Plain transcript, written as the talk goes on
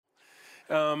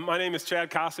My name is Chad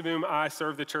Kasaboom. I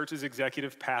serve the church as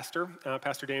executive pastor.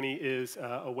 Pastor Danny is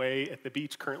away at the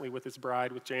beach currently with his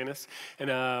bride, with Janice,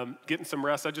 and getting some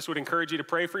rest. I just would encourage you to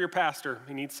pray for your pastor.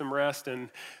 He needs some rest, and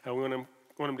we want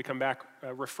him to come back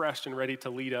refreshed and ready to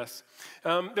lead us.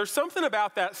 There's something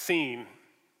about that scene.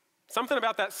 Something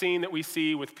about that scene that we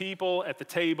see with people at the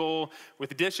table,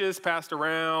 with dishes passed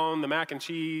around, the mac and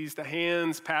cheese, the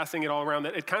hands passing it all around,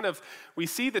 that it kind of, we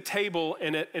see the table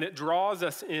and it draws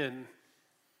us in.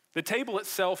 The table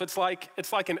itself, it's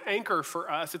like an anchor for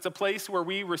us. It's a place where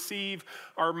we receive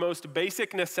our most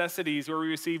basic necessities, where we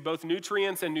receive both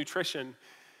nutrients and nutrition,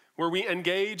 where we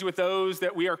engage with those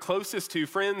that we are closest to,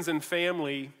 friends and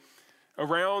family,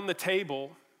 around the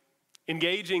table,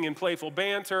 engaging in playful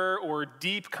banter or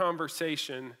deep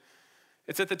conversation.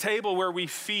 It's at the table where we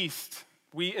feast.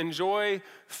 We enjoy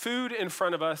food in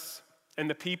front of us and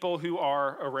the people who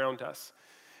are around us.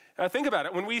 Think about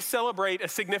it. When we celebrate a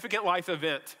significant life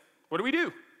event, what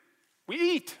do? We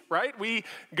eat, right? We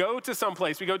go to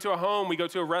someplace. We go to a home. We go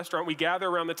to a restaurant. We gather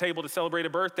around the table to celebrate a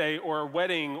birthday or a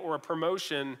wedding or a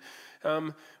promotion.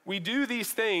 We do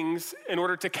these things in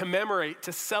order to commemorate,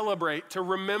 to celebrate, to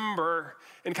remember,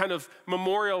 and kind of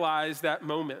memorialize that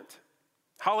moment.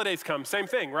 Holidays come, same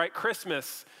thing, right?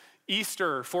 Christmas,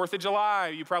 Easter, 4th of July.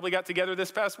 You probably got together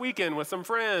this past weekend with some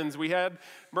friends. We had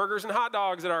burgers and hot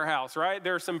dogs at our house, right?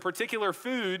 There are some particular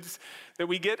foods that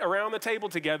we get around the table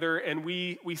together, and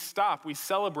we stop, we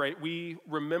celebrate, we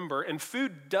remember. And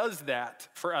food does that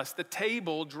for us. The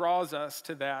table draws us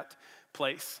to that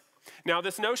place. Now,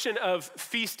 this notion of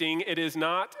feasting, it is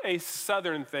not a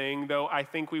Southern thing, though I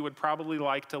think we would probably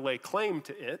like to lay claim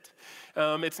to it.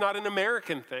 It's not an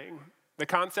American thing. The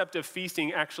concept of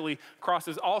feasting actually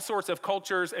crosses all sorts of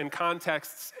cultures and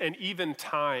contexts and even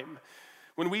time.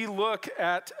 When we look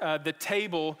at the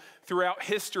table throughout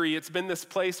history, it's been this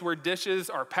place where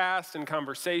dishes are passed and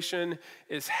conversation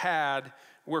is had,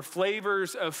 where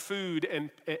flavors of food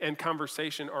and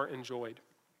conversation are enjoyed.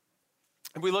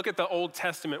 If we look at the Old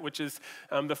Testament, which is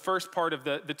the first part of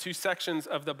the two sections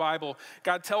of the Bible,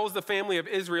 God tells the family of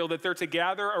Israel that they're to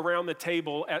gather around the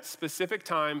table at specific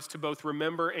times to both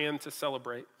remember and to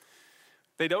celebrate.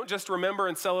 They don't just remember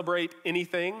and celebrate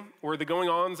anything or the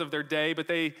going-ons of their day, but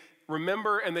they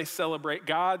remember and they celebrate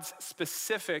God's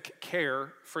specific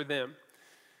care for them.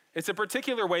 It's a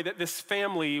particular way that this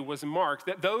family was marked,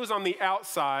 that those on the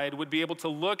outside would be able to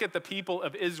look at the people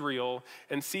of Israel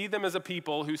and see them as a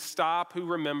people who stop, who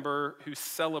remember, who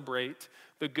celebrate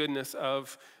the goodness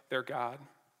of their God.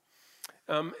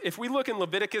 If we look in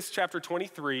Leviticus chapter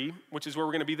 23, which is where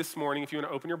we're going to be this morning, if you want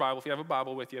to open your Bible, if you have a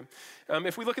Bible with you.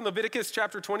 If we look in Leviticus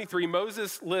chapter 23,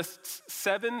 Moses lists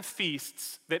 7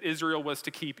 feasts that Israel was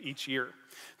to keep each year.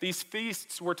 These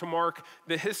feasts were to mark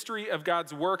the history of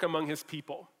God's work among his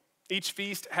people. Each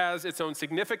feast has its own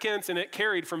significance, and it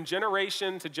carried from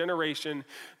generation to generation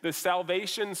the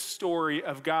salvation story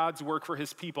of God's work for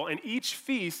his people. And each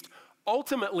feast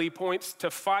ultimately points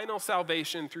to final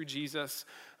salvation through Jesus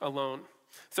alone.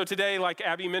 So today, like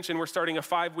Abby mentioned, we're starting a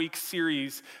 5-week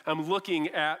series looking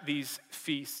at these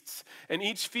feasts. And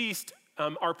each feast,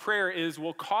 our prayer is,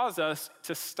 will cause us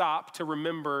to stop, to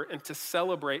remember, and to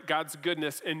celebrate God's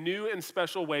goodness in new and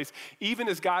special ways, even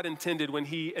as God intended when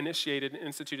he initiated and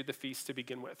instituted the feast to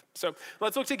begin with. So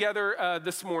let's look together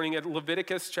this morning at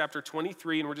Leviticus chapter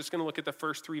 23, and we're just going to look at the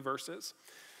first 3 verses.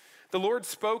 The Lord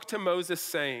spoke to Moses,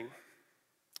 saying,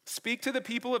 "Speak to the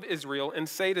people of Israel and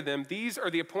say to them, these are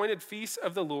the appointed feasts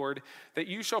of the Lord that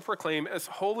you shall proclaim as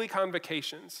holy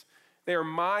convocations. They are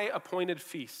my appointed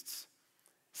feasts.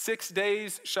 6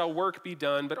 days shall work be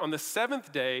done, but on the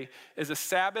 7th day is a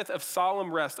Sabbath of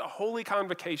solemn rest, a holy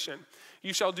convocation.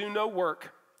 You shall do no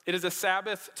work. It is a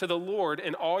Sabbath to the Lord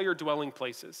in all your dwelling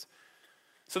places."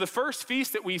 So the first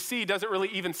feast that we see doesn't really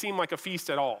even seem like a feast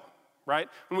at all, right?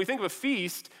 When we think of a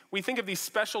feast, we think of these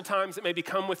special times that maybe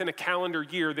come within a calendar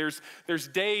year. There's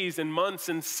days and months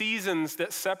and seasons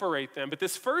that separate them. But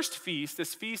this first feast,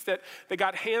 this feast that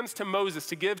God hands to Moses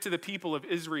to give to the people of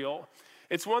Israel,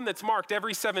 it's one that's marked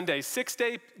every 7 days. 6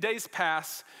 days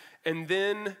pass, and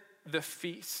then the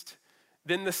feast,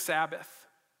 then the Sabbath.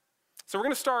 So we're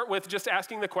going to start with just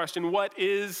asking the question, what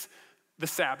is the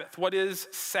Sabbath? What is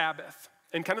Sabbath?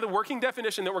 And kind of the working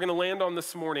definition that we're going to land on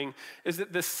this morning is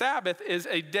that the Sabbath is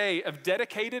a day of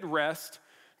dedicated rest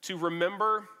to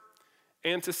remember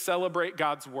and to celebrate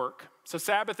God's work. So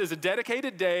Sabbath is a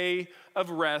dedicated day of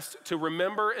rest to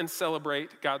remember and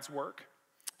celebrate God's work.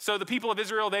 So the people of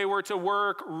Israel, they were to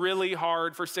work really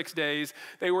hard for 6 days.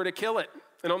 They were to kill it.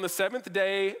 And on the 7th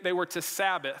day, they were to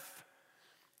Sabbath.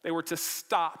 They were to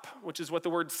stop, which is what the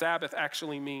word Sabbath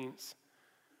actually means.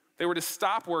 They were to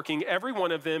stop working, every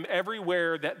one of them,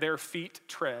 everywhere that their feet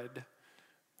tread.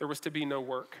 There was to be no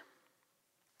work.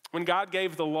 When God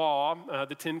gave the law,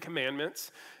 the 10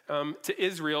 Commandments, to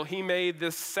Israel, he made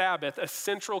this Sabbath a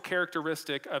central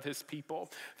characteristic of his people.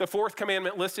 The fourth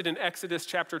commandment listed in Exodus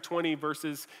chapter 20,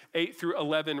 verses 8 through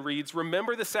 11 reads,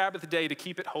 "Remember the Sabbath day to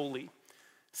keep it holy.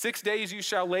 6 days you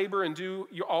shall labor and do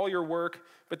all your work,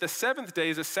 but the seventh day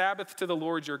is a Sabbath to the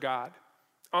Lord your God.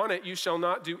 On it you shall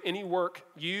not do any work,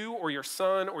 you or your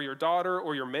son or your daughter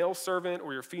or your male servant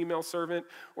or your female servant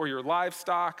or your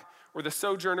livestock or the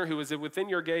sojourner who is within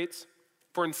your gates.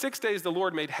 For in 6 days the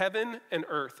Lord made heaven and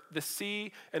earth, the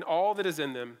sea and all that is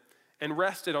in them, and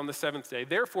rested on the seventh day.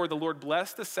 Therefore the Lord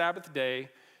blessed the Sabbath day,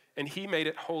 and he made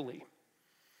it holy."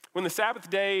 When the Sabbath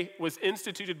day was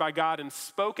instituted by God and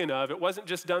spoken of, it wasn't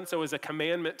just done so as a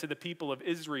commandment to the people of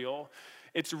Israel.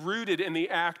 It's rooted in the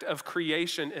act of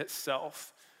creation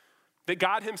itself. That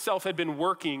God himself had been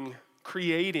working,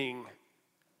 creating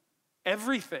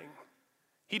everything.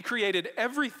 He'd created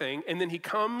everything, and then he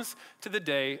comes to the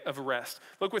day of rest.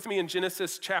 Look with me in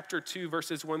Genesis chapter 2,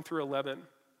 verses 1 through 11.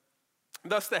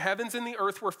 "Thus the heavens and the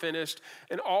earth were finished,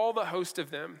 and all the host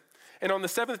of them. And on the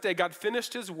seventh day, God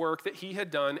finished his work that he had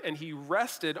done, and he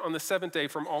rested on the seventh day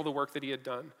from all the work that he had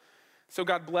done. So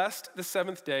God blessed the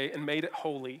seventh day and made it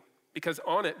holy, because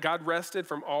on it God rested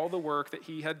from all the work that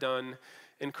he had done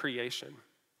in creation."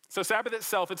 So Sabbath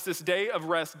itself, it's this day of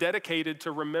rest dedicated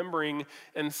to remembering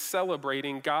and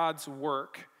celebrating God's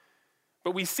work.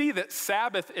 But we see that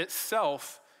Sabbath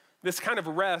itself, this kind of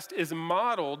rest, is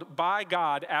modeled by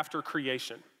God after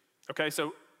creation. Okay,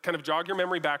 so kind of jog your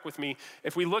memory back with me.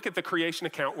 If we look at the creation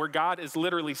account where God is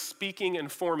literally speaking and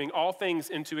forming all things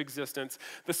into existence,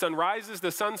 the sun rises,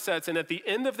 the sun sets, and at the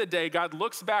end of the day, God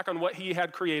looks back on what he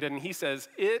had created and he says,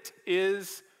 "It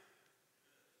is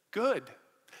good."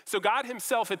 So God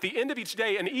himself at the end of each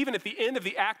day and even at the end of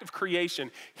the act of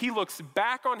creation, he looks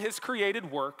back on his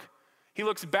created work. He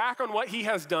looks back on what he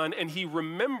has done and he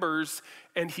remembers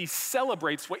and he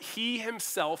celebrates what he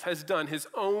himself has done, his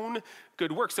own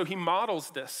good work. So he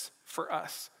models this for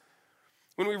us.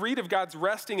 When we read of God's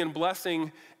resting and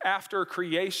blessing after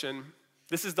creation,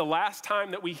 this is the last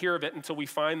time that we hear of it until we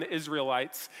find the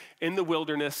Israelites in the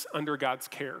wilderness under God's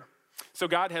care. So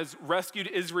God has rescued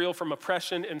Israel from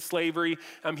oppression and slavery.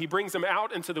 He brings them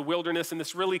out into the wilderness in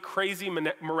this really crazy,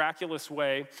 miraculous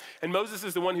way. And Moses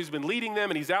is the one who's been leading them,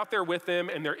 and he's out there with them,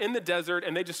 and they're in the desert,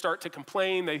 and they just start to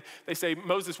complain. They say,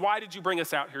 "Moses, why did you bring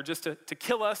us out here? Just to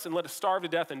kill us and let us starve to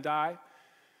death and die?"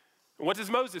 And what does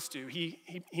Moses do? He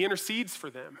intercedes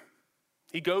for them.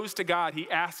 He goes to God. He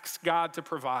asks God to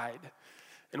provide.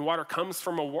 And water comes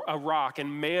from a rock,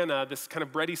 and manna, this kind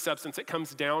of bready substance, it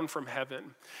comes down from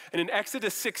heaven. And in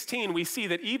Exodus 16, we see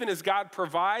that even as God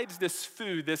provides this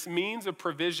food, this means of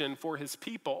provision for his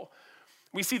people,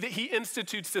 we see that he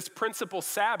institutes this principal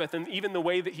Sabbath and even the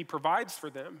way that he provides for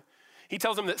them. He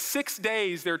tells them that 6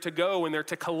 days they're to go and they're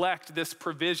to collect this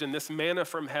provision, this manna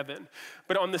from heaven.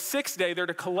 But on the sixth day, they're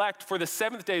to collect for the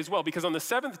seventh day as well, because on the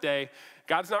seventh day,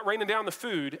 God's not raining down the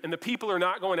food and the people are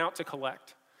not going out to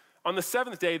collect. On the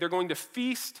seventh day, they're going to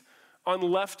feast on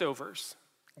leftovers,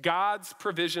 God's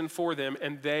provision for them,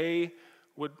 and they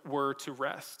were to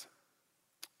rest.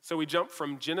 So we jump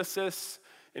from Genesis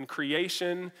and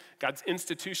creation, God's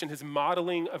institution, his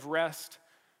modeling of rest,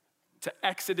 to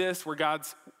Exodus, where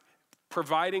God's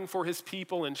providing for his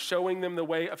people and showing them the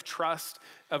way of trust,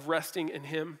 of resting in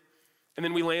him. And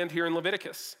then we land here in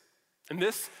Leviticus. And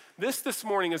this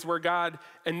morning is where God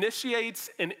initiates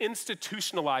and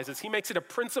institutionalizes. He makes it a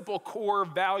principal core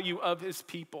value of his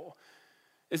people,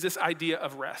 is this idea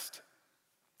of rest.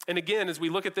 And again, as we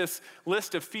look at this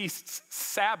list of feasts,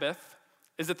 Sabbath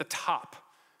is at the top.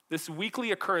 This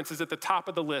weekly occurrence is at the top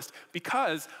of the list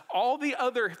because all the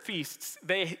other feasts,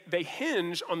 they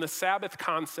hinge on the Sabbath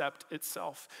concept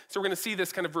itself. So we're going to see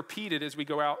this kind of repeated as we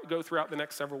go throughout the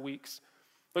next several weeks.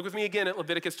 Look with me again at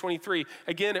Leviticus 23.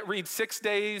 Again, it reads, 6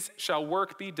 days shall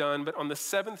work be done, but on the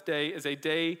seventh day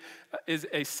is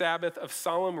a Sabbath of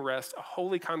solemn rest, a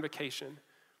holy convocation.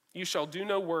 You shall do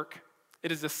no work.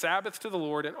 It is a Sabbath to the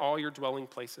Lord in all your dwelling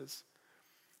places.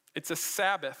 It's a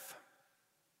Sabbath.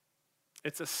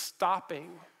 It's a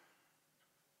stopping.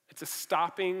 It's a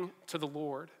stopping to the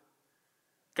Lord.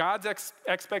 God's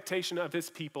expectation of his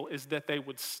people is that they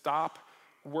would stop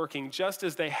working. Just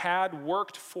as they had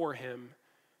worked for him,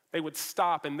 they would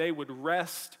stop and they would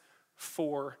rest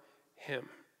for him.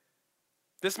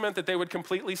 This meant that they would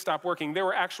completely stop working. There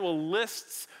were actual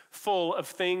lists full of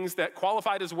things that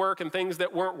qualified as work and things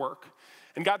that weren't work.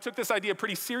 And God took this idea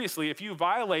pretty seriously. If you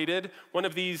violated one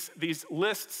of these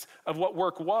lists of what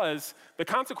work was, the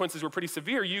consequences were pretty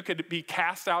severe. You could be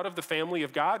cast out of the family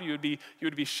of God. You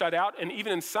would be shut out. And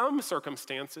even in some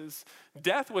circumstances,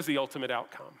 death was the ultimate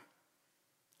outcome.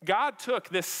 God took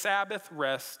this Sabbath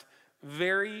rest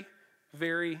very,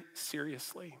 very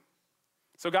seriously.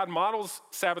 So God models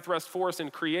Sabbath rest for us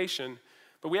in creation,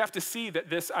 but we have to see that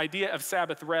this idea of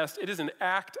Sabbath rest, it is an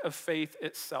act of faith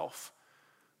itself.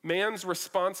 Man's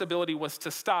responsibility was to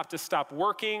stop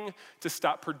working, to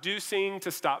stop producing,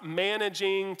 to stop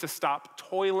managing, to stop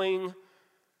toiling,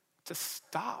 to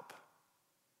stop.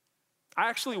 I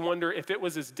actually wonder if it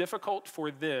was as difficult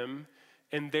for them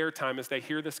in their time as they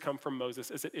hear this come from Moses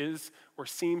as it is or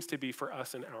seems to be for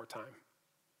us in our time.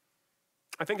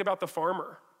 I think about the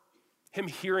farmer, him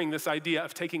hearing this idea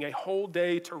of taking a whole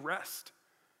day to rest.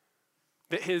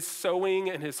 That his sowing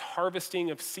and his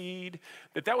harvesting of seed,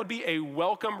 that would be a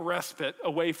welcome respite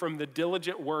away from the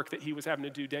diligent work that he was having to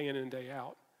do day in and day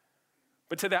out.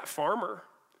 But to that farmer,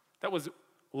 that was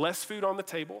less food on the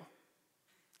table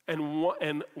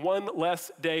and one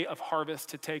less day of harvest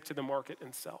to take to the market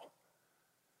and sell.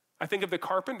 I think of the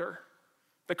carpenter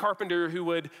who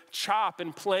would chop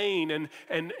and plane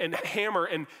and hammer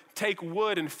and take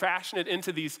wood and fashion it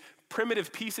into these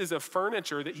primitive pieces of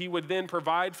furniture that he would then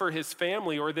provide for his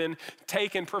family or then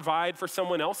take and provide for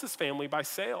someone else's family by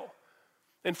sale.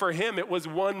 And for him, it was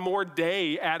one more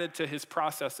day added to his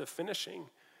process of finishing.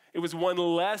 It was one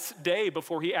less day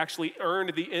before he actually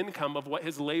earned the income of what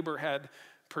his labor had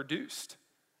produced.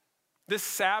 This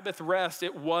Sabbath rest,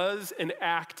 it was an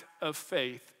act of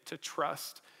faith to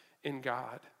trust in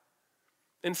God.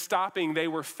 In stopping, they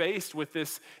were faced with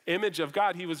this image of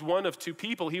God. He was one of two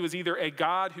people. He was either a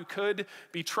God who could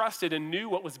be trusted and knew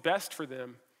what was best for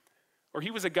them, or he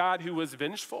was a God who was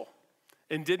vengeful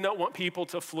and did not want people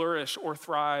to flourish or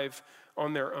thrive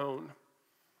on their own.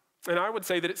 And I would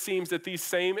say that it seems that these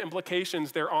same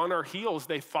implications, they're on our heels.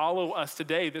 They follow us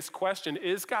today. This question,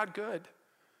 is God good?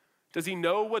 Does he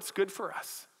know what's good for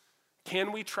us?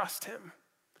 Can we trust him?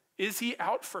 Is he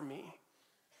out for me?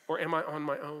 Or am I on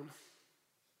my own?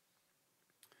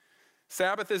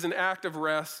 Sabbath is an act of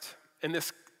rest, and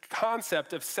this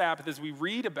concept of Sabbath, as we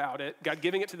read about it, God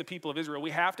giving it to the people of Israel,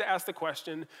 we have to ask the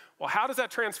question, well, how does that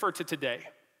transfer to today?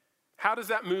 How does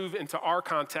that move into our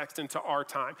context, into our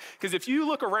time? Because if you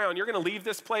look around, you're going to leave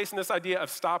this place and this idea of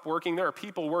stop working. There are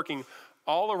people working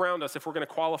all around us if we're going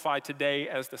to qualify today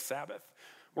as the Sabbath.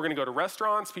 We're going to go to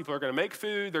restaurants. People are going to make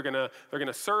food. They're going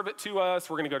to serve it to us.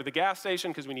 We're going to go to the gas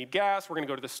station because we need gas. We're going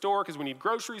to go to the store because we need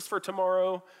groceries for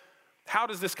tomorrow. How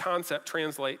does this concept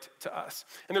translate to us?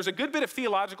 And there's a good bit of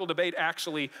theological debate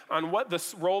actually on what the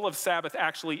role of Sabbath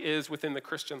actually is within the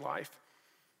Christian life.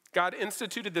 God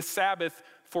instituted the Sabbath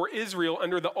for Israel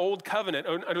under the Old Covenant,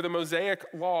 under the Mosaic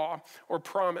law or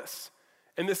promise.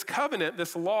 And this covenant,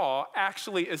 this law,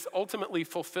 actually is ultimately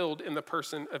fulfilled in the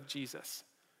person of Jesus.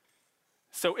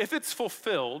 So if it's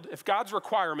fulfilled, if God's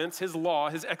requirements, his law,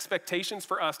 his expectations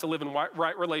for us to live in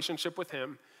right relationship with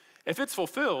him, if it's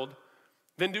fulfilled,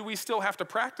 then do we still have to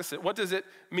practice it? What does it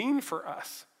mean for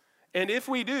us? And if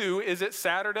we do, is it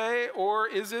Saturday or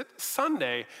is it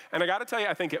Sunday? And I got to tell you,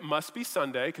 I think it must be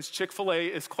Sunday because Chick-fil-A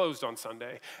is closed on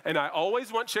Sunday. And I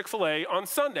always want Chick-fil-A on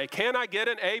Sunday. Can I get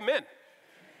an amen?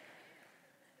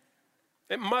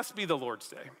 It must be the Lord's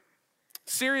Day.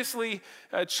 Seriously,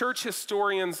 church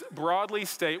historians broadly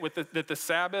state that the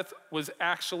Sabbath was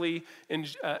actually,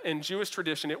 in Jewish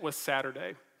tradition, it was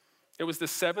Saturday. It was the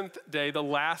seventh day, the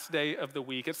last day of the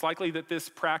week. It's likely that this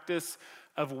practice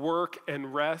of work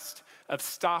and rest, of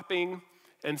stopping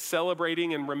and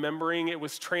celebrating and remembering, it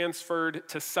was transferred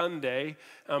to Sunday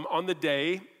on the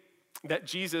day that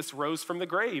Jesus rose from the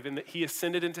grave and that he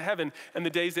ascended into heaven, and the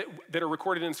days that are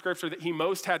recorded in Scripture that he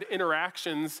most had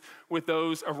interactions with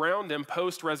those around him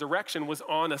post-resurrection was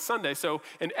on a Sunday. So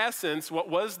in essence, what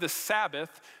was the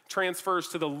Sabbath transfers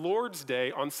to the Lord's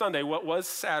Day on Sunday. What was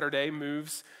Saturday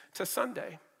moves to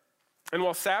Sunday. And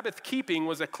while Sabbath keeping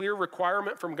was a clear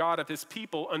requirement from God of his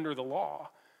people under the law,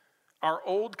 our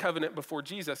old covenant before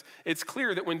Jesus, it's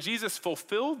clear that when Jesus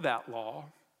fulfilled that law,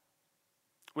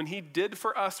 when he did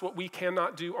for us what we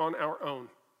cannot do on our own,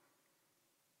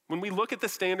 when we look at the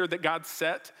standard that God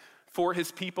set for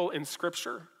his people in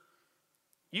Scripture,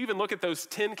 you even look at those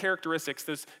 10 characteristics,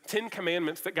 those 10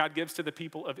 commandments that God gives to the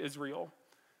people of Israel,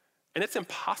 and it's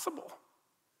impossible.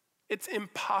 It's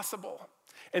impossible.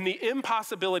 And the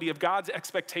impossibility of God's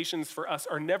expectations for us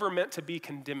are never meant to be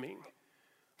condemning.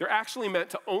 They're actually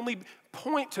meant to only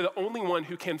point to the only one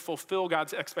who can fulfill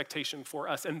God's expectation for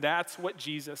us, and that's what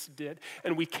Jesus did.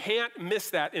 And we can't miss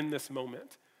that in this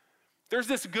moment. There's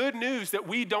this good news that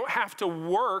we don't have to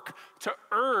work to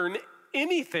earn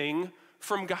anything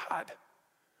from God.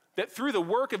 That through the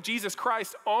work of Jesus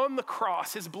Christ on the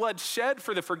cross, his blood shed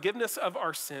for the forgiveness of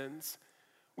our sins,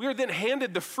 we are then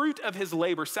handed the fruit of his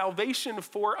labor, salvation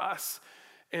for us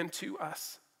and to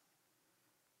us.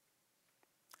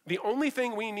 The only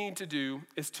thing we need to do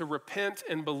is to repent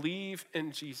and believe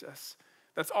in Jesus.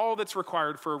 That's all that's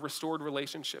required for a restored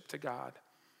relationship to God.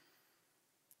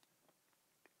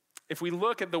 If we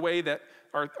look at the way that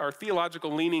our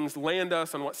theological leanings land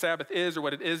us on what Sabbath is or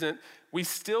what it isn't, we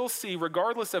still see,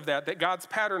 regardless of that God's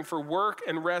pattern for work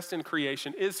and rest in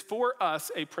creation is for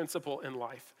us a principle in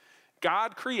life.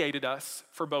 God created us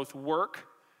for both work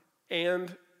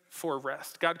and for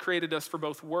rest. God created us for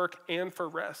both work and for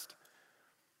rest.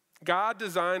 God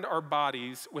designed our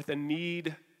bodies with a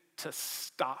need to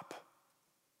stop.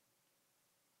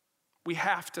 We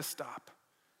have to stop.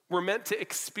 We're meant to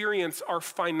experience our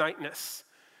finiteness.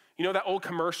 You know that old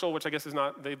commercial, which I guess is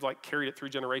not, they've like carried it through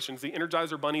generations, the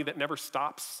Energizer Bunny that never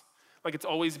stops? Like it's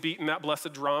always beating that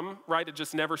blessed drum, right? It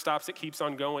just never stops, it keeps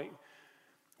on going.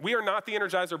 We are not the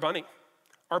Energizer Bunny.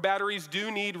 Our batteries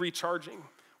do need recharging.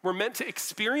 We're meant to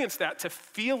experience that, to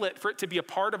feel it, for it to be a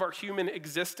part of our human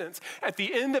existence. At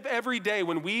the end of every day,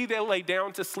 when we lay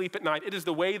down to sleep at night, it is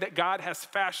the way that God has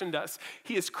fashioned us.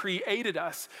 He has created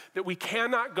us, that we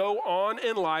cannot go on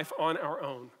in life on our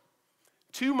own.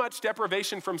 Too much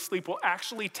deprivation from sleep will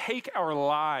actually take our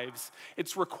lives.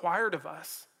 It's required of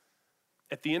us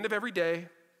at the end of every day,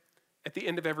 at the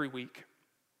end of every week.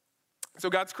 So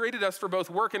God's created us for both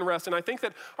work and rest, and I think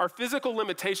that our physical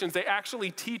limitations, they actually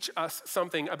teach us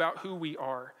something about who we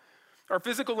are. Our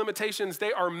physical limitations,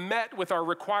 they are met with our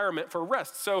requirement for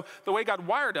rest. So the way God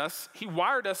wired us, he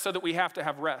wired us so that we have to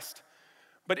have rest.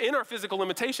 But in our physical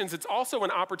limitations, it's also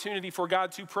an opportunity for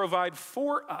God to provide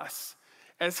for us,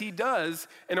 as he does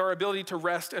in our ability to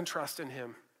rest and trust in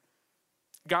him.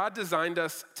 God designed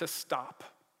us to stop,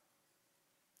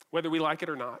 whether we like it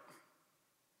or not.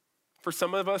 For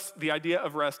some of us, the idea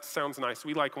of rest sounds nice.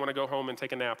 We want to go home and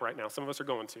take a nap right now. Some of us are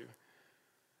going to.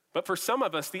 But for some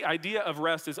of us, the idea of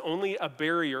rest is only a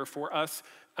barrier for us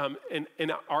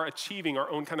in our achieving our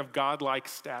own kind of godlike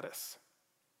status.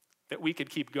 That we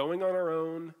could keep going on our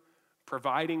own,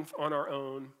 providing on our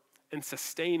own, and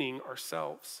sustaining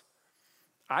ourselves.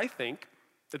 I think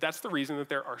that that's the reason that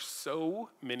there are so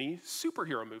many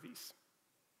superhero movies.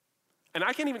 And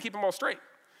I can't even keep them all straight.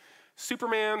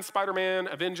 Superman, Spider-Man,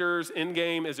 Avengers,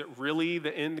 Endgame, is it really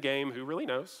the end game? Who really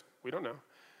knows? We don't know.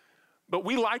 But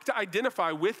we like to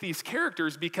identify with these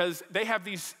characters because they have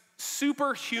these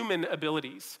superhuman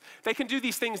abilities. They can do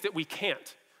these things that we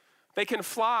can't. They can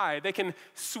fly, they can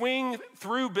swing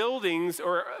through buildings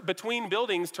or between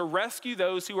buildings to rescue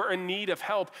those who are in need of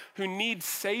help, who need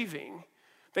saving.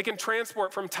 They can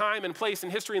transport from time and place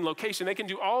and history and location. They can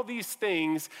do all these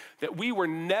things that we were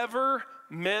never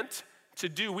meant to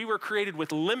do. We were created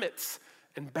with limits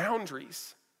and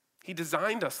boundaries. He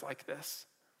designed us like this.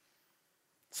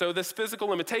 So this physical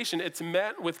limitation, it's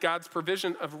met with God's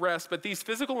provision of rest, but these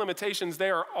physical limitations, they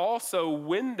are also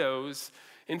windows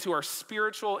into our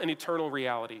spiritual and eternal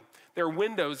reality. They're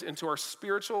windows into our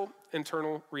spiritual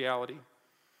internal reality.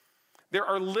 There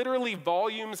are literally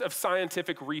volumes of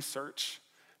scientific research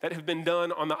that have been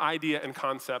done on the idea and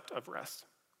concept of rest.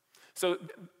 So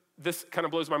this kind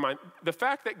of blows my mind. The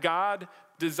fact that God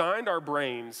designed our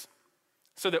brains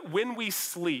so that when we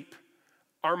sleep,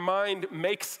 our mind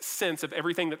makes sense of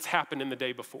everything that's happened in the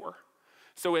day before.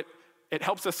 So it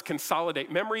helps us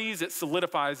consolidate memories, it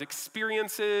solidifies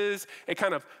experiences, it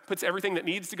kind of puts everything that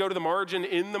needs to go to the margin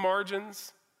in the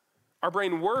margins. Our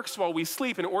brain works while we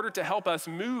sleep in order to help us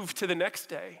move to the next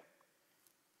day.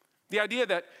 The idea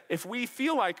that if we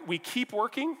feel like we keep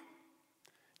working,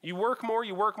 you work more,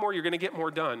 you're going to get more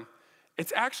done.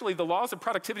 It's actually, the laws of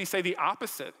productivity say the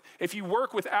opposite. If you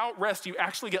work without rest, you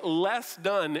actually get less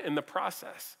done in the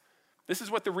process. This is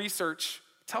what the research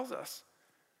tells us.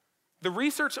 The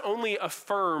research only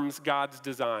affirms God's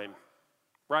design,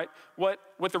 right? What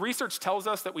the research tells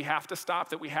us that we have to stop,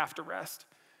 that we have to rest,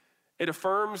 it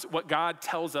affirms what God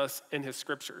tells us in his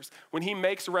scriptures. When he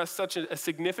makes rest such a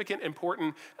significant,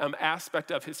 important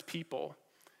aspect of his people,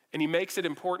 and he makes it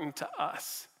important to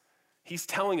us, he's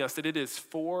telling us that it is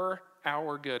for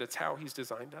our good. It's how he's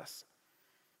designed us.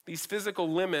 These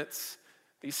physical limits,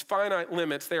 these finite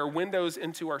limits, they are windows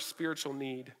into our spiritual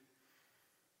need.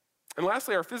 And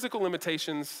lastly, our physical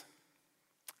limitations,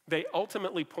 they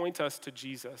ultimately point us to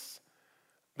Jesus,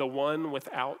 the one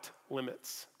without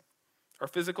limits. Our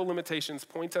physical limitations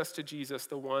point us to Jesus,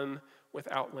 the one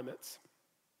without limits.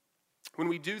 When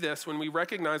we do this, when we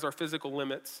recognize our physical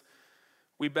limits,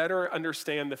 we better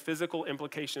understand the physical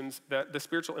implications, the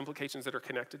spiritual implications that are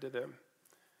connected to them.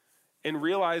 In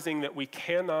realizing that we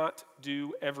cannot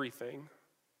do everything,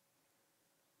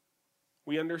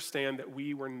 we understand that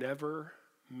we were never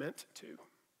meant to.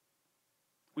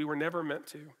 We were never meant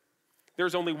to.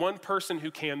 There's only one person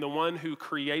who can, the one who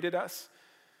created us.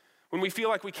 When we feel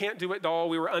like we can't do it all,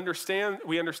 we understand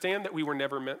that we were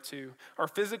never meant to. Our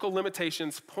physical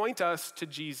limitations point us to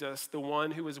Jesus, the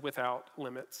one who is without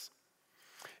limits.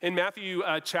 In Matthew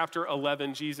chapter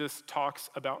 11, Jesus talks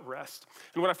about rest.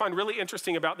 And what I find really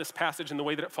interesting about this passage and the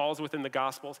way that it falls within the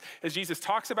Gospels is Jesus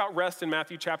talks about rest in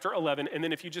Matthew chapter 11, and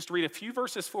then if you just read a few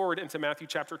verses forward into Matthew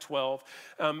chapter 12,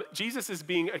 Jesus is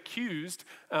being accused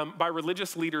by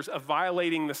religious leaders of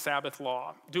violating the Sabbath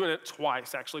law, doing it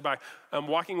twice actually, by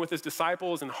walking with his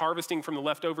disciples and harvesting from the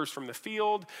leftovers from the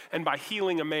field, and by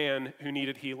healing a man who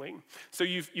needed healing. So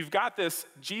you've got this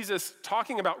Jesus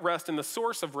talking about rest and the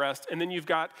source of rest, and then you've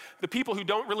got the people who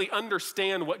don't really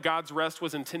understand what God's rest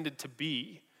was intended to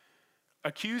be,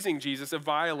 accusing Jesus of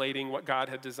violating what God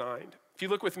had designed. If you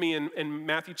look with me in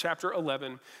Matthew chapter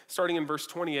 11, starting in verse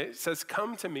 28, it says,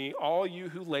 "Come to me, all you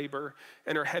who labor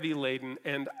and are heavy laden,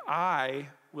 and I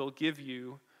will give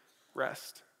you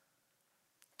rest.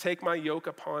 Take my yoke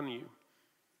upon you.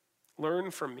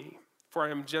 Learn from me, for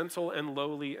I am gentle and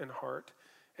lowly in heart,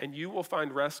 and you will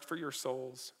find rest for your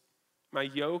souls. My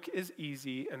yoke is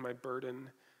easy and my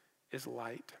burden is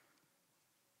light."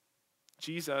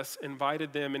 Jesus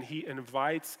invited them, and he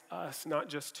invites us not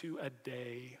just to a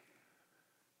day,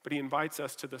 but he invites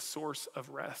us to the source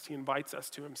of rest. He invites us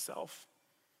to himself.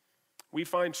 We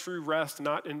find true rest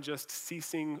not in just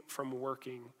ceasing from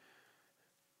working,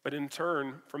 but in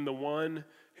turn from the one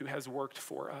who has worked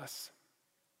for us.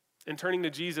 In turning to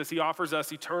Jesus, he offers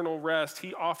us eternal rest.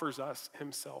 He offers us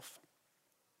himself.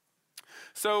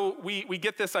 So we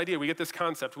get this idea, we get this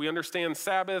concept. We understand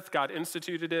Sabbath, God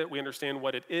instituted it, we understand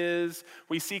what it is.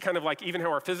 We see kind of like even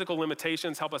how our physical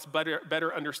limitations help us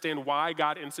better understand why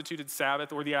God instituted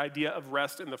Sabbath or the idea of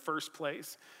rest in the first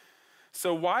place.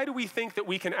 So why do we think that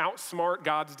we can outsmart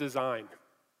God's design?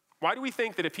 Why do we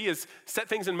think that if he has set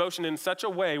things in motion in such a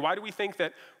way, why do we think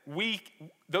that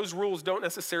those rules don't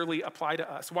necessarily apply to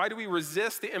us? Why do we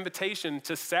resist the invitation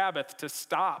to Sabbath, to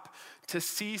stop, to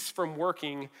cease from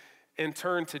working and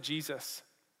turn to Jesus?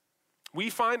 We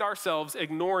find ourselves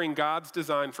ignoring God's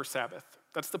design for Sabbath.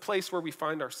 That's the place where we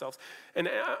find ourselves. And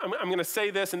I'm going to say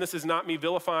this, and this is not me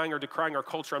vilifying or decrying our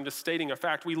culture. I'm just stating a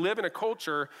fact. We live in a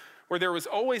culture where there was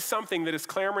always something that is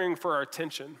clamoring for our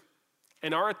attention.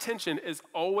 And our attention is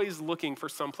always looking for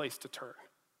some place to turn.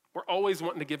 We're always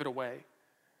wanting to give it away.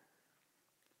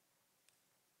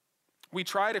 We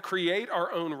try to create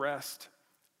our own rest.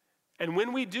 And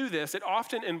when we do this, it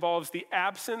often involves the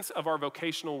absence of our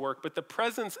vocational work, but the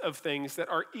presence of things that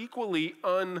are equally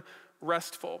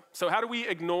unrestful. So how do we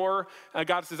ignore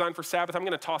God's design for Sabbath? I'm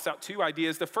going to toss out two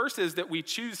ideas. The first is that we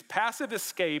choose passive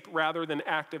escape rather than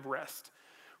active rest.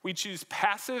 We choose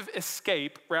passive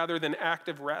escape rather than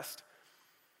active rest.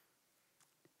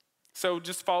 So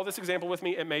just follow this example with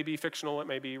me. It may be fictional, it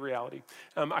may be reality.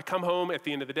 I come home at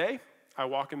the end of the day. I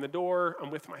walk in the door,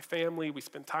 I'm with my family, we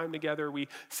spend time together, we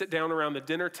sit down around the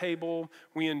dinner table,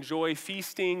 we enjoy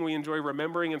feasting, we enjoy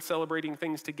remembering and celebrating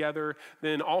things together.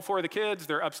 Then all four of the kids,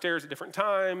 they're upstairs at different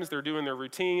times, they're doing their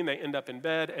routine, they end up in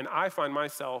bed, and I find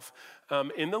myself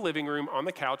in the living room on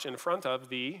the couch in front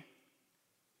of you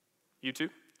two?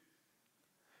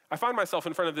 I find myself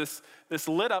in front of this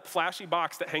lit up flashy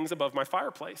box that hangs above my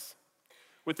fireplace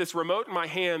with this remote in my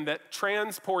hand that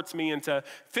transports me into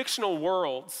fictional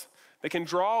worlds that can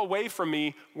draw away from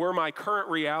me where my current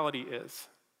reality is.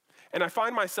 And I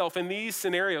find myself in these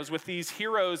scenarios with these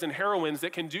heroes and heroines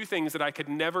that can do things that I could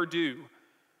never do.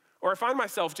 Or I find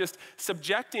myself just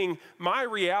subjecting my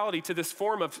reality to this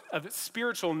form of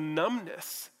spiritual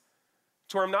numbness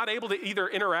to where I'm not able to either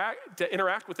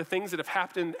interact with the things that have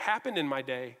happened in my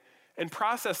day and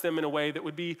process them in a way that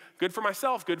would be good for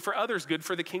myself, good for others, good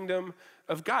for the kingdom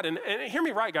of God. And hear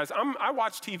me right, guys. I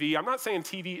watch TV. I'm not saying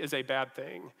TV is a bad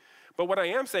thing. But what I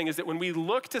am saying is that when we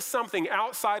look to something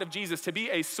outside of Jesus to be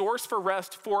a source for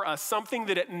rest for us, something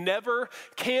that it never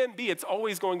can be, it's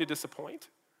always going to disappoint.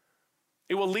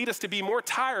 It will lead us to be more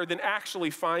tired than actually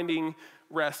finding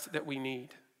rest that we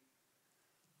need.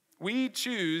 We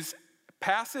choose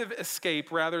passive escape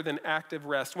rather than active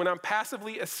rest. When I'm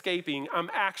passively escaping,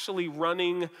 I'm actually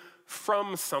running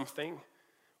from something.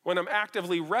 When I'm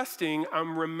actively resting,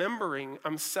 I'm remembering,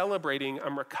 I'm celebrating,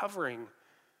 I'm recovering,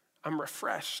 I'm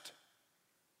refreshed.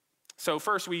 So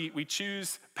first, we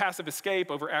choose passive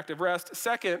escape over active rest.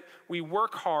 Second, we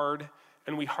work hard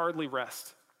and we hardly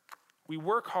rest. We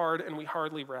work hard and we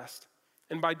hardly rest.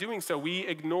 And by doing so, we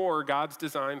ignore God's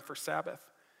design for Sabbath.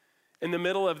 In the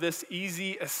middle of this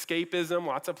easy escapism,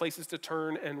 lots of places to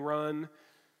turn and run,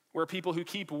 we're people who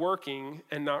keep working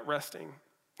and not resting.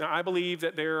 Now, I believe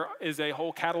that there is a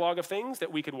whole catalog of things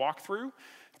that we could walk through,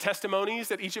 testimonies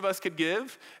that each of us could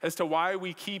give as to why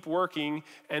we keep working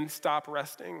and stop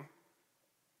resting.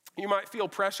 You might feel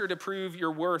pressure to prove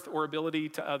your worth or ability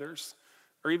to others,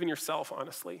 or even yourself,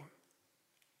 honestly.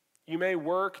 You may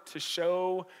work to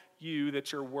show you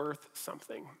that you're worth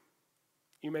something.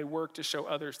 You may work to show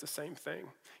others the same thing.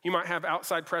 You might have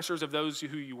outside pressures of those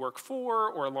who you work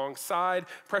for or alongside,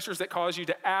 pressures that cause you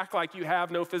to act like you have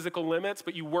no physical limits,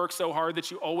 but you work so hard that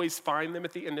you always find them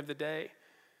at the end of the day.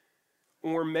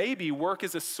 Or maybe work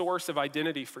is a source of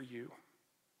identity for you.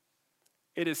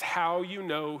 It is how you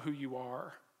know who you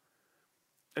are.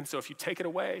 And so if you take it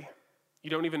away, you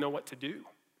don't even know what to do.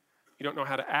 You don't know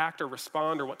how to act or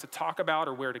respond or what to talk about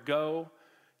or where to go.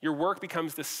 Your work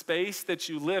becomes the space that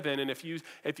you live in, and if you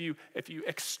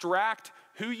extract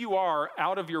who you are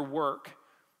out of your work,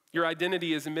 your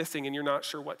identity is missing and you're not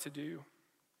sure what to do.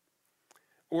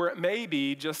 Or it may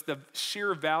be just the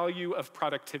sheer value of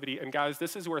productivity. And guys,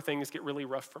 this is where things get really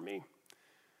rough for me.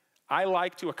 I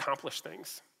like to accomplish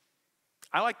things.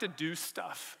 I like to do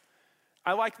stuff.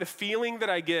 I like the feeling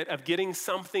that I get of getting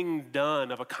something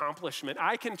done, of accomplishment.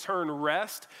 I can turn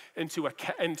rest into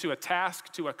a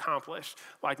task to accomplish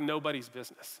like nobody's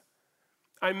business.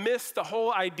 I miss the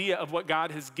whole idea of what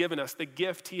God has given us, the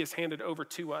gift he has handed over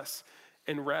to us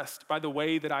in rest, by the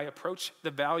way that I approach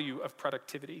the value of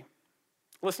productivity.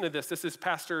 Listen to this. This is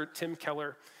Pastor Tim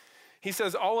Keller. He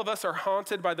says, all of us are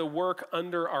haunted by the work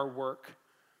under our work,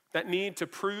 that need to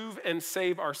prove and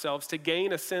save ourselves, to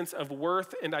gain a sense of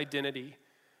worth and identity.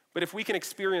 But if we can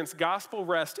experience gospel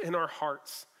rest in our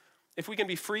hearts, if we can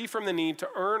be free from the need to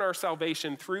earn our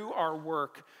salvation through our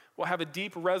work, we'll have a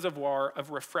deep reservoir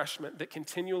of refreshment that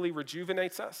continually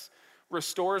rejuvenates us,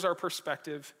 restores our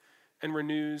perspective, and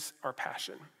renews our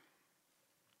passion.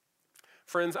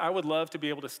 Friends, I would love to be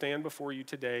able to stand before you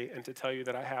today and to tell you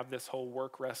that I have this whole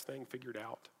work-rest thing figured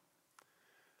out.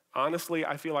 Honestly,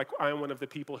 I feel like I am one of the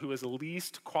people who is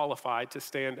least qualified to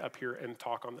stand up here and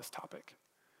talk on this topic.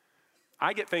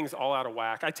 I get things all out of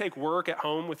whack. I take work at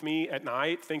home with me at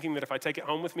night, thinking that if I take it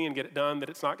home with me and get it done, that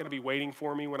it's not going to be waiting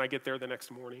for me when I get there the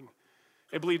next morning.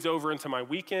 It bleeds over into my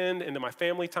weekend, into my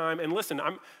family time. And listen,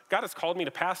 God has called me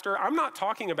to pastor. I'm not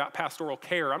talking about pastoral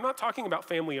care. I'm not talking about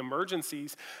family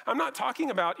emergencies. I'm not talking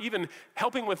about even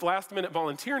helping with last-minute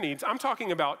volunteer needs. I'm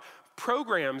talking about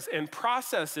programs and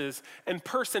processes and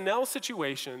personnel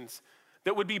situations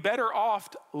that would be better off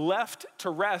left to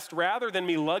rest rather than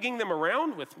me lugging them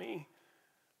around with me.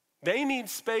 They need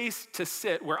space to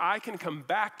sit where I can come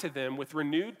back to them with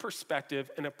renewed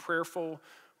perspective and a prayerful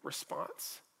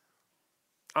response.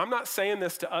 I'm not saying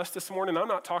this to us this morning. I'm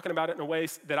not talking about it in a way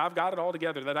that I've got it all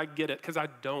together, that I get it, because I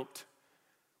don't.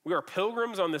 We are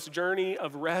pilgrims on this journey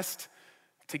of rest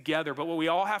together, but what we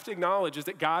all have to acknowledge is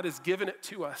that God has given it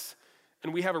to us,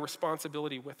 and we have a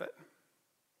responsibility with it.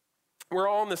 We're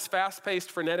all in this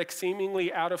fast-paced, frenetic,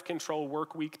 seemingly out-of-control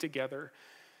work week together,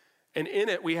 and in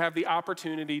it we have the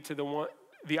opportunity to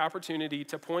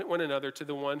point one another to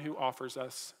the one who offers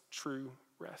us true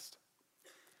rest.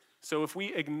 So if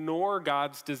we ignore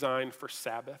God's design for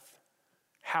Sabbath,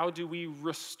 how do we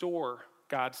restore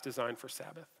God's design for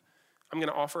Sabbath? I'm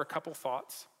going to offer a couple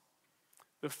thoughts.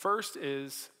 The first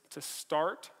is to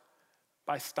start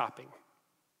by stopping.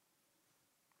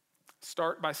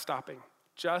 Start by stopping.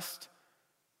 Just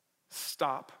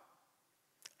stop.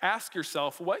 Ask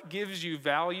yourself, what gives you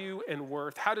value and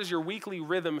worth? How does your weekly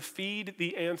rhythm feed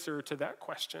the answer to that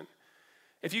question?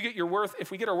 If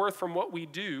we get our worth from what we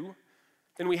do,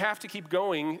 then we have to keep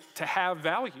going to have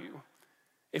value.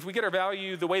 If we get our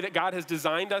value the way that God has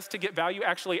designed us to get value,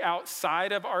 actually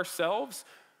outside of ourselves,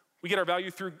 we get our value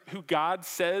through who God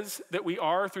says that we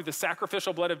are, through the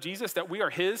sacrificial blood of Jesus, that we are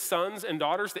his sons and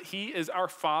daughters, that he is our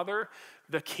Father,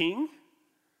 the King,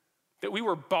 that we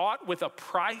were bought with a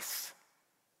price.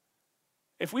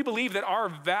 If we believe that our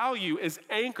value is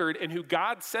anchored in who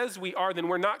God says we are, then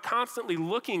we're not constantly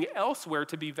looking elsewhere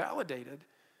to be validated.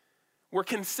 We're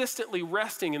consistently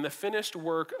resting in the finished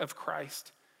work of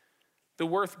Christ, the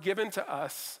worth given to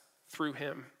us through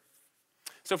him.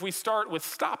 So if we start with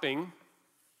stopping,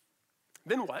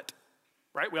 then what?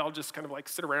 Right? We all just kind of like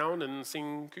sit around and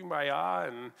sing Kumbaya,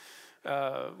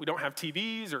 and we don't have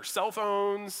TVs or cell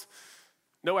phones,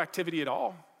 no activity at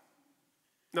all.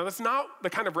 Now, that's not the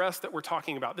kind of rest that we're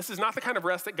talking about. This is not the kind of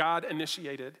rest that God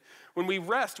initiated. When we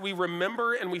rest, we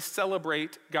remember and we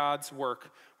celebrate God's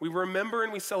work. We remember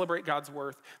and we celebrate God's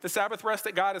worth. The Sabbath rest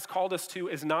that God has called us to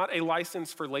is not a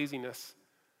license for laziness.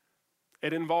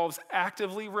 It involves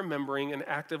actively remembering and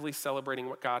actively celebrating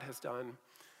what God has done.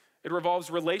 It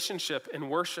revolves relationship and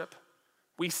worship.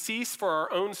 We cease for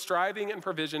our own striving and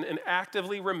provision and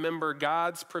actively remember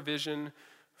God's provision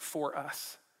for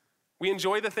us. We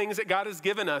enjoy the things that God has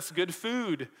given us, good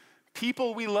food,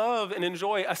 people we love and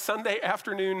enjoy, a Sunday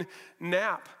afternoon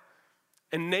nap,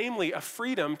 and namely a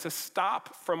freedom to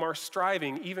stop from our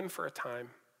striving even for a time.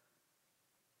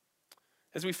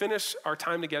 As we finish our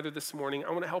time together this morning, I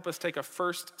want to help us take a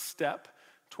first step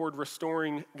toward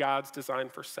restoring God's design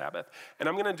for Sabbath. And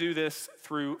I'm going to do this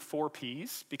through 4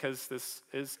 P's because this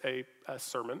is a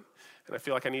sermon, and I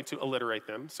feel like I need to alliterate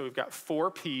them. So we've got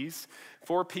 4 P's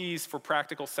for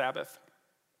practical Sabbath.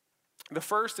 The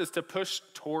first is to push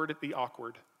toward the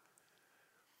awkward.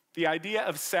 The idea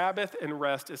of Sabbath and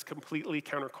rest is completely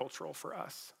countercultural for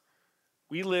us.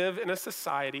 We live in a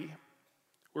society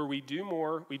where we do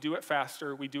more, we do it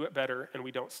faster, we do it better, and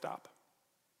we don't stop.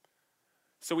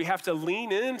 So we have to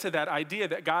lean into that idea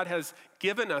that God has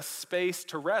given us space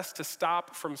to rest, to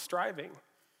stop from striving.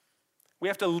 We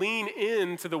have to lean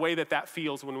into the way that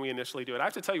feels when we initially do it. I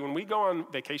have to tell you, when we go on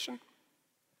vacation,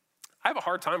 I have a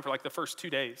hard time for like the first 2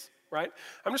 days, right?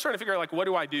 I'm just trying to figure out like, what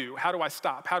do I do? How do I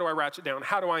stop? How do I ratchet down?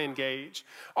 How do I engage?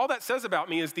 All that says about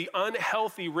me is the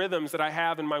unhealthy rhythms that I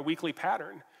have in my weekly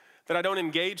pattern, that I don't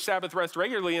engage Sabbath rest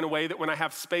regularly in a way that when I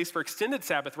have space for extended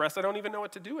Sabbath rest, I don't even know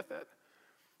what to do with it.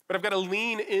 But I've got to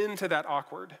lean into that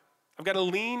awkward. I've got to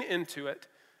lean into it,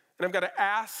 and I've got to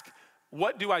ask,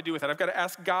 what do I do with it? I've got to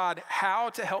ask God how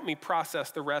to help me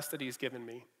process the rest that he's given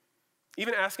me.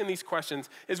 Even asking these questions,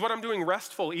 is what I'm doing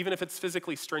restful even if it's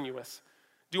physically strenuous?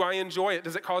 Do I enjoy it?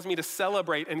 Does it cause me to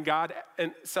celebrate and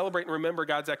remember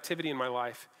God's activity in my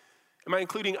life? Am I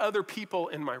including other people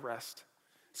in my rest?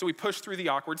 So we push through the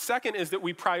awkward. Second is that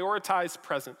we prioritize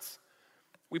presence.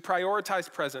 We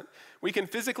prioritize present. We can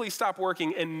physically stop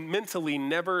working and mentally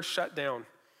never shut down.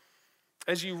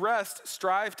 As you rest,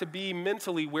 strive to be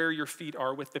mentally where your feet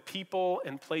are with the people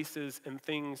and places and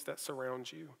things that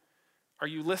surround you. Are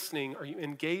you listening? Are you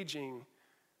engaging?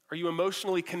 Are you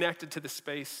emotionally connected to the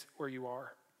space where you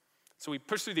are? So we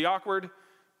push through the awkward.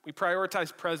 We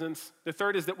prioritize presence. The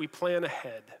third is that we plan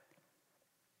ahead.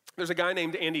 There's a guy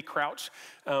named Andy Crouch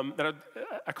that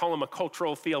I call him a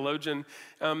cultural theologian.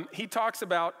 He talks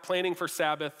about planning for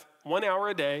Sabbath 1 hour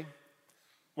a day,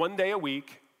 1 day a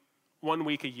week, 1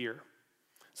 week a year.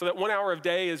 So that 1 hour a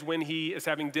day is when he is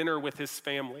having dinner with his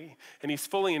family and he's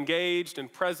fully engaged in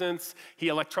presence. He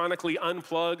electronically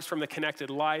unplugs from the connected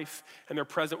life and they're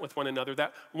present with one another.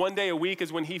 That 1 day a week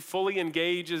is when he fully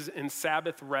engages in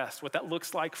Sabbath rest, what that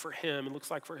looks like for him and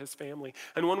looks like for his family.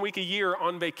 And 1 week a year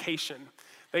on vacation.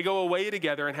 They go away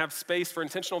together and have space for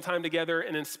intentional time together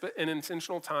and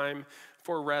intentional time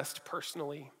for rest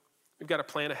personally. We've got to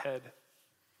plan ahead.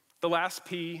 The last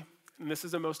P, and this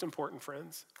is the most important,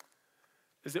 friends,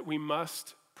 is that we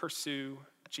must pursue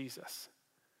Jesus.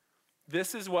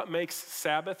 This is what makes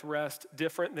Sabbath rest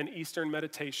different than Eastern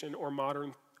meditation or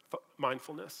modern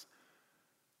mindfulness.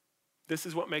 This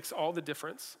is what makes all the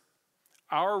difference.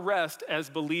 Our rest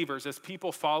as believers, as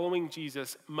people following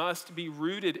Jesus, must be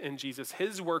rooted in Jesus,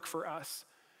 his work for us,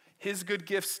 his good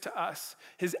gifts to us,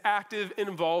 his active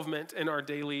involvement in our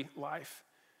daily life.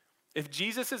 If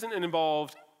Jesus isn't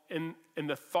involved in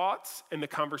the thoughts and the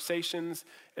conversations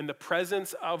and the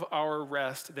presence of our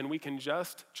rest, then we can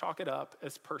just chalk it up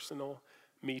as personal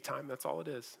me time. That's all it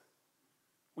is.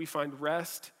 We find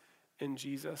rest in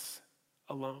Jesus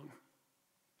alone.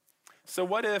 So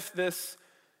what if this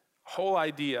whole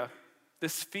idea,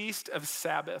 this feast of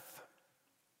Sabbath,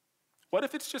 what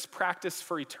if it's just practice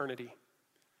for eternity?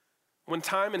 When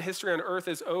time and history on earth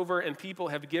is over and people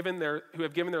who have given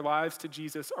their lives to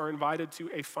Jesus are invited to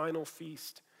a final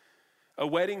feast, a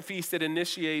wedding feast that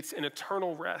initiates an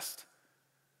eternal rest,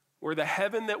 where the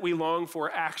heaven that we long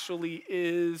for actually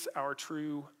is our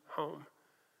true home,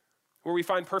 where we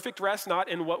find perfect rest not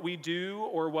in what we do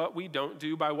or what we don't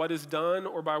do, by what is done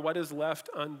or by what is left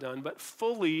undone, but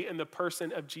fully in the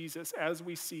person of Jesus as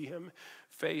we see him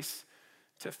face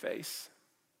to face.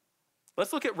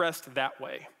 Let's look at rest that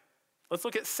way. Let's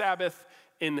look at Sabbath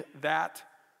in that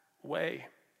way.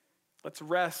 Let's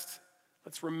rest.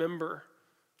 Let's remember.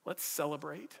 Let's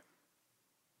celebrate.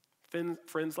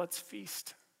 Friends, let's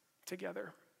feast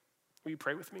together. Will you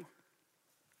pray with me?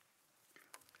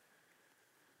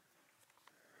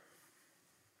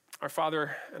 Our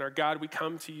Father and our God, we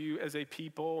come to you as a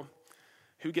people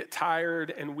who get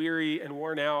tired and weary and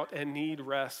worn out and need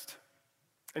rest.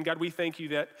 And God, we thank you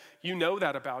that you know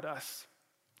that about us.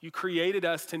 You created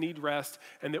us to need rest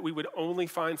and that we would only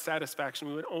find satisfaction,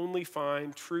 we would only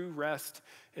find true rest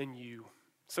in you.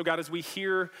 So God, as we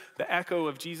hear the echo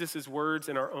of Jesus' words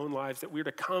in our own lives, that we're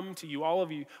to come to you, all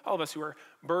of us who are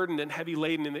burdened and heavy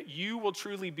laden, and that you will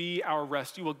truly be our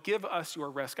rest. You will give us your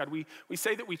rest, God. We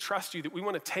say that we trust you, that we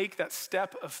want to take that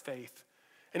step of faith.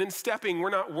 And in stepping, we're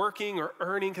not working or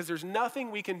earning, because there's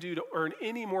nothing we can do to earn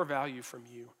any more value from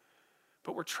you.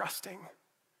 But we're trusting.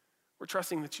 We're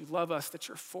trusting that you love us, that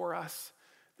you're for us,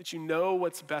 that you know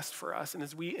what's best for us. And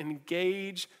as we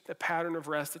engage the pattern of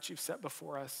rest that you've set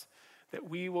before us, that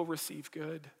we will receive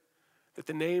good, that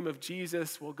the name of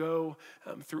Jesus will go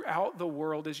throughout the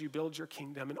world as you build your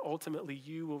kingdom, and ultimately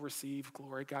you will receive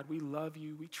glory. God, we love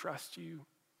you. We trust you.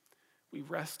 We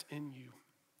rest in you.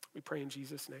 We pray in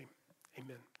Jesus' name.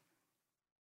 Amen.